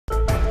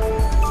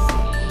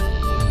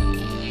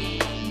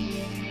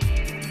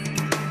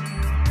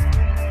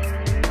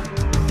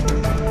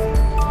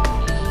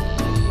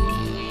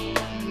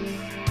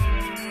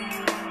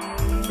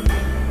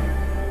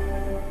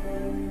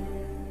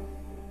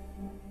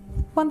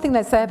One thing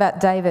they say about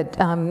David,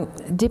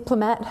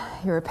 diplomat,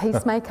 you're a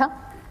peacemaker,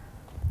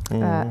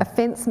 a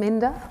fence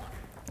mender,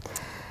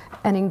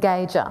 an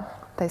engager.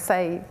 They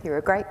say you're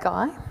a great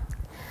guy,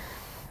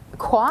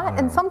 quiet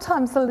and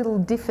sometimes a little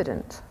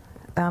diffident.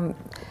 And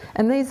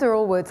these are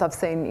all words I've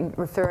seen in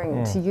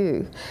referring to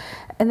you.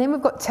 And then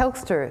we've got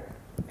Telstra,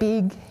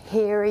 big,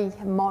 hairy,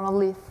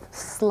 monolith,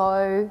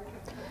 slow.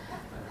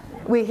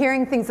 We're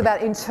hearing things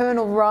about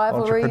internal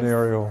rivalries.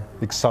 Entrepreneurial,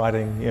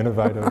 exciting,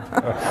 innovative.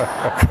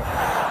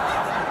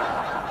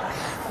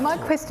 My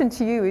question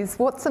to you is,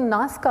 what's a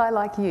nice guy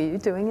like you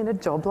doing in a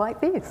job like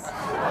this?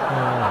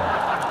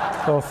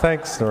 Well,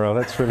 thanks, Narelle.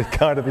 That's really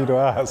kind of you to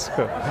ask.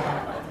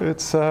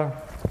 It's,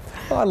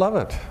 I love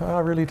it. I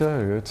really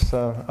do. It's,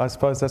 I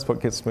suppose that's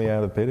what gets me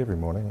out of bed every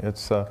morning.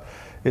 It's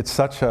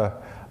such a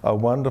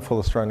wonderful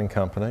Australian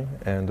company,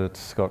 and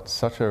it's got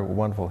such a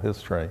wonderful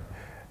history,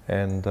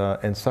 and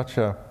such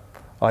a.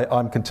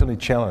 I'm continually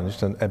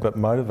challenged but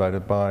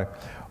motivated by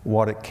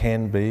what it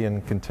can be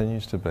and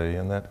continues to be,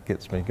 and that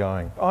gets me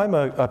going. I'm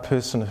a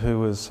person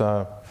who is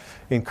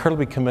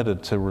incredibly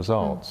committed to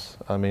results.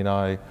 I mean,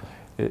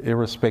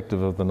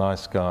 irrespective of the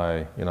nice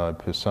guy,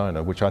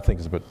 persona, which I think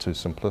is a bit too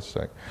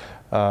simplistic.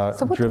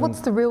 So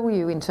what's the real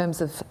you in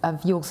terms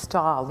of your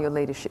style, your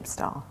leadership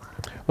style?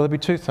 Well, there'd be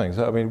two things.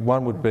 I mean,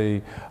 one would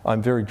be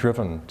I'm very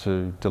driven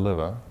to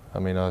deliver. I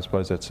mean, I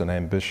suppose that's an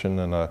ambition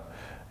and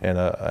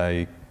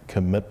a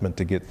commitment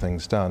to get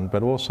things done,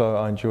 but also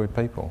I enjoy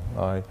people.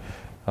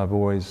 I've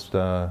always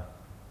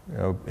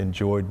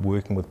enjoyed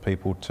working with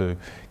people to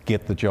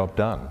get the job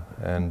done,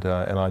 and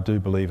I do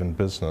believe in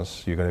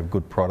business. You've got to have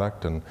good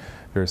product and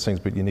various things,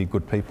 but you need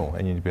good people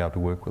and you need to be able to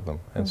work with them.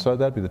 And so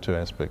that'd be the two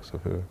aspects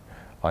of who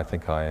I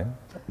think I am.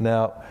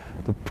 Now,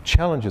 the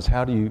challenge is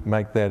how do you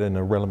make that in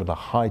a relevant, a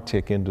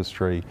high-tech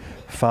industry,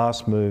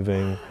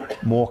 fast-moving,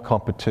 more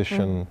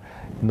competition,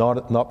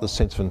 not the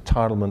sense of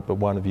entitlement, but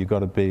one of you've got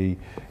to be,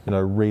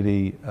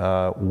 really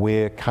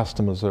where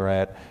customers are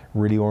at,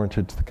 really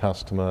oriented to the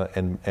customer,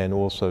 and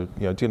also,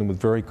 dealing with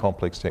very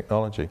complex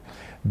technology.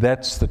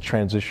 That's the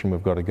transition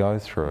we've got to go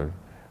through,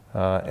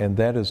 and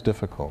that is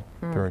difficult,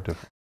 very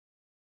difficult.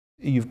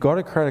 You've got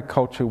to create a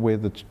culture where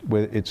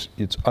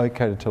it's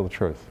okay to tell the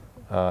truth.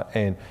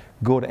 And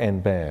good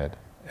and bad,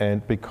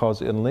 and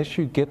because unless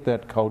you get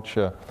that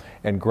culture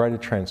and greater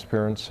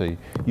transparency,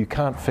 you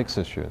can't fix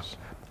issues.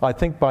 I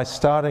think by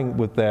starting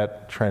with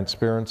that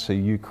transparency,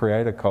 you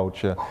create a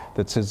culture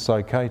that says it's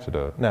okay to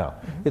do it. Now,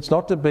 it's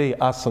not to be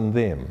us and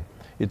them,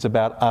 it's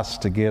about us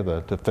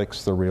together to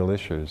fix the real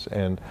issues,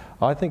 and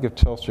I think if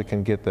Telstra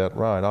can get that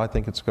right, I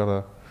think it's got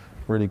a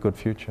really good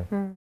future.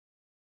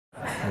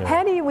 Yeah.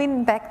 How do you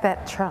win back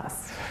that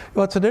trust?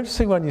 Well, it's an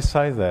interesting one you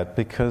say that,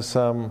 because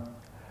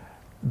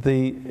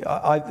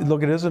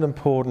look, it is an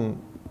important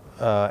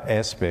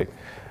aspect,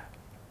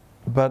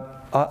 but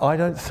I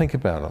don't think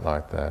about it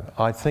like that.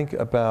 I think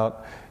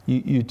about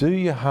you do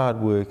your hard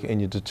work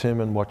and you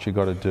determine what you've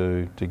got to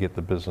do to get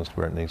the business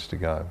where it needs to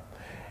go.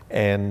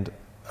 And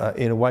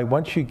in a way,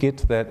 once you get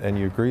to that and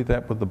you agree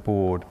that with the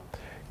board,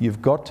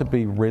 you've got to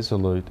be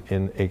resolute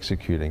in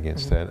executing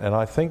against that. And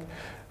I think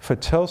for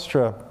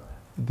Telstra,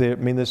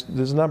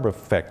 there's a number of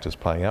factors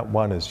playing out.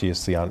 One is,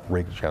 yes, the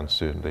regulatory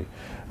uncertainty.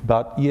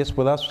 But yes,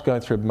 with us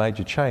going through a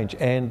major change,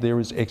 and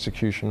there is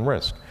execution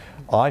risk.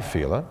 I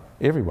feel it,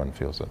 everyone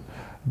feels it.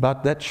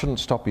 But that shouldn't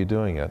stop you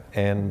doing it.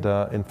 And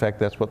in fact,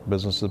 that's what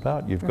business is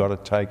about. You've got to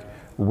take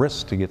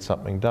risks to get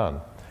something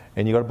done.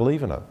 And you've got to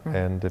believe in it.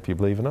 And if you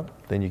believe in it,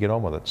 then you get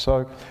on with it.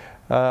 So,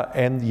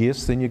 and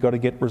yes, then you've got to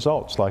get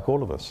results, like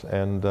all of us.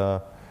 And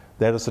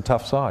that is the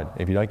tough side.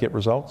 If you don't get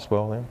results,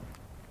 well, then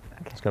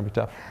it's going to be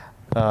tough.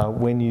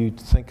 When you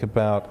think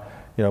about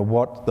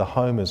what the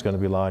home is going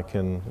to be like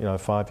in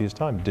 5 years'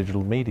 time,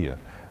 digital media.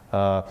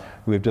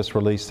 We've just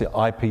released the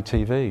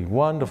IPTV,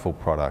 wonderful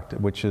product,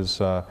 which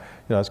is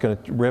it's going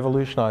to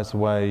revolutionise the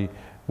way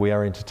we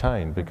are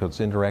entertained, because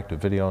it's interactive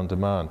video on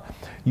demand.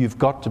 You've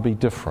got to be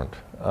different,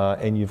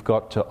 and you've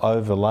got to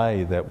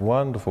overlay that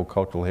wonderful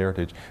cultural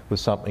heritage with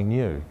something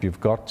new.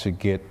 You've got to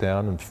get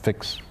down and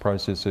fix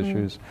process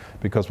issues,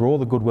 because for all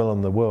the goodwill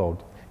in the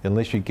world,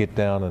 unless you get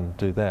down and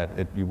do that,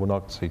 you will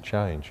not see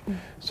change.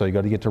 So you've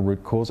got to get to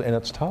root cause, and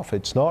it's tough.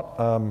 It's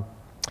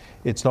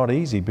not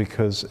easy,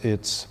 because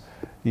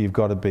you've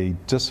got to be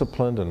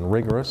disciplined and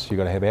rigorous. You've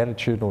got to have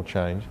attitudinal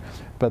change.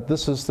 But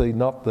this is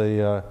not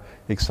the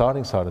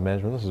exciting side of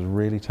management. This is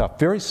really tough.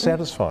 Very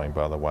satisfying,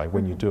 by the way,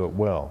 when you do it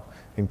well.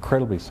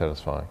 Incredibly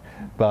satisfying.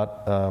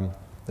 But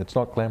it's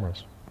not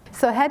glamorous.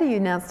 So how do you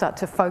now start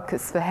to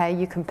focus for how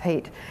you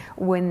compete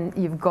when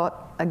you've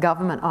got a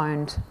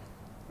government-owned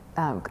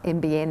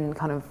NBN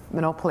kind of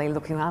monopoly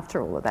looking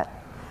after all of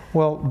that?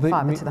 Well,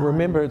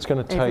 remember, it's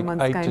going to take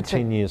 8 to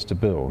 10 years to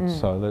build.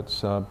 So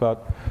that's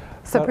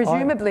So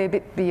presumably a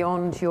bit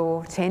beyond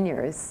your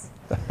tenure is.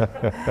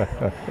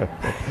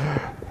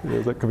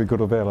 Yeah, that could be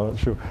good or bad, I'm not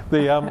sure.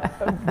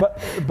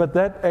 But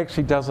that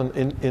actually doesn't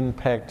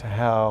impact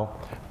how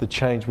the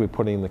change we're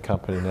putting in the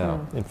company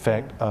now. In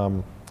fact,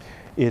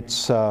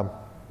 it's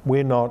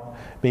We're not, I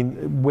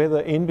mean,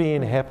 whether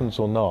NBN happens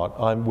or not,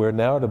 we're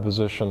now at a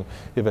position,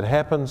 if it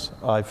happens,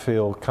 I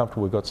feel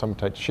comfortable we've got something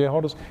to take to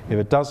shareholders. If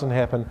it doesn't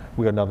happen,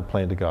 we've got another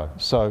plan to go.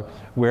 So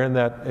we're in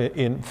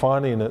that,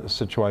 finally in a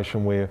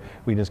situation where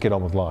we just get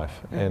on with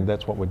life, and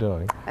that's what we're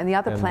doing. And the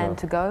other plan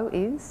to go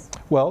is?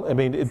 Well, I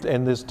mean,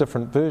 and there's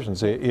different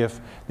versions. If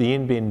the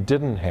NBN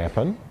didn't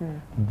happen,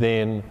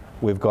 then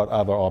we've got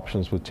other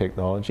options with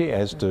technology,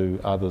 as do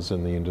others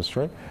in the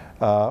industry.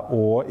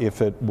 Or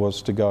if it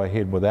was to go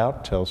ahead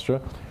without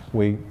Telstra,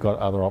 we got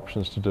other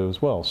options to do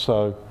as well.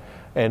 So,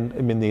 and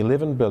I mean, the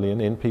 11 billion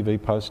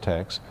NPV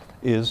post-tax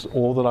is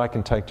all that I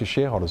can take to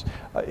shareholders.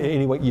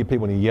 Anyway, people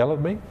want to yell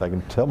at me, they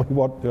can tell me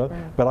what,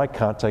 but I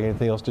can't take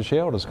anything else to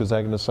shareholders because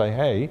they're going to say,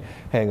 hey,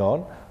 hang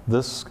on,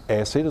 this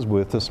asset is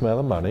worth this amount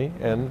of money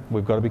and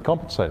we've got to be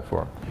compensated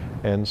for it.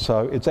 And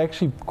so it's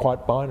actually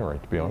quite binary,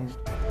 to be honest.